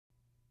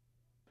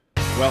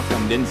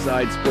Welcome to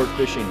Inside Sport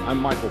Fishing. I'm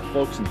Michael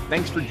Folks, and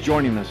thanks for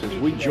joining us as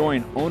we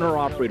join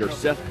owner-operator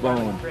Seth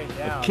Bone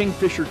of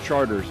Kingfisher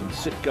Charters in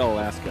Sitka,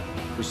 Alaska,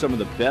 for some of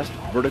the best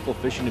vertical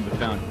fishing to be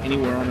found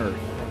anywhere on Earth.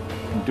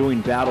 From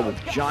doing battle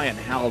with giant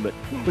halibut,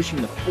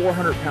 pushing the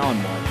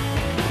 400-pound mark,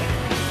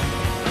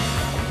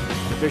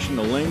 to fishing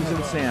the lings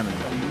and salmon.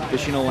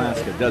 Fishing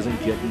Alaska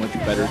doesn't get much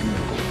better than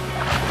this.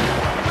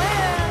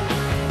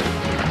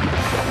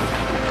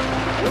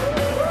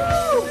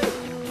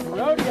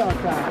 Rodeo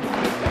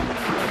time.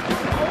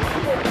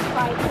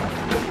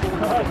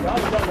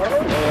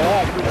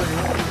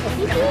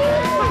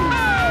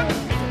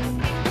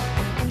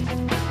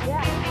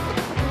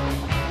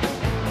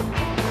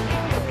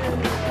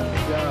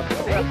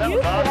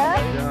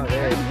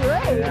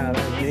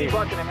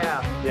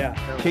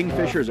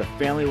 Kingfisher is a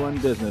family-run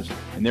business,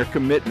 and their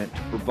commitment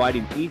to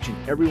providing each and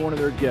every one of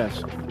their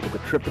guests with a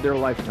trip of their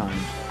lifetimes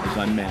is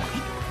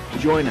unmatched.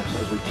 Join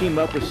us as we team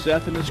up with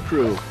Seth and his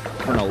crew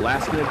for an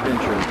Alaskan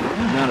adventure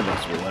none of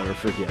us will ever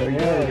forget.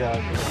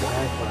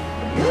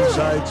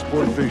 Inside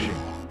Sport Fishing.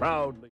 Proudly.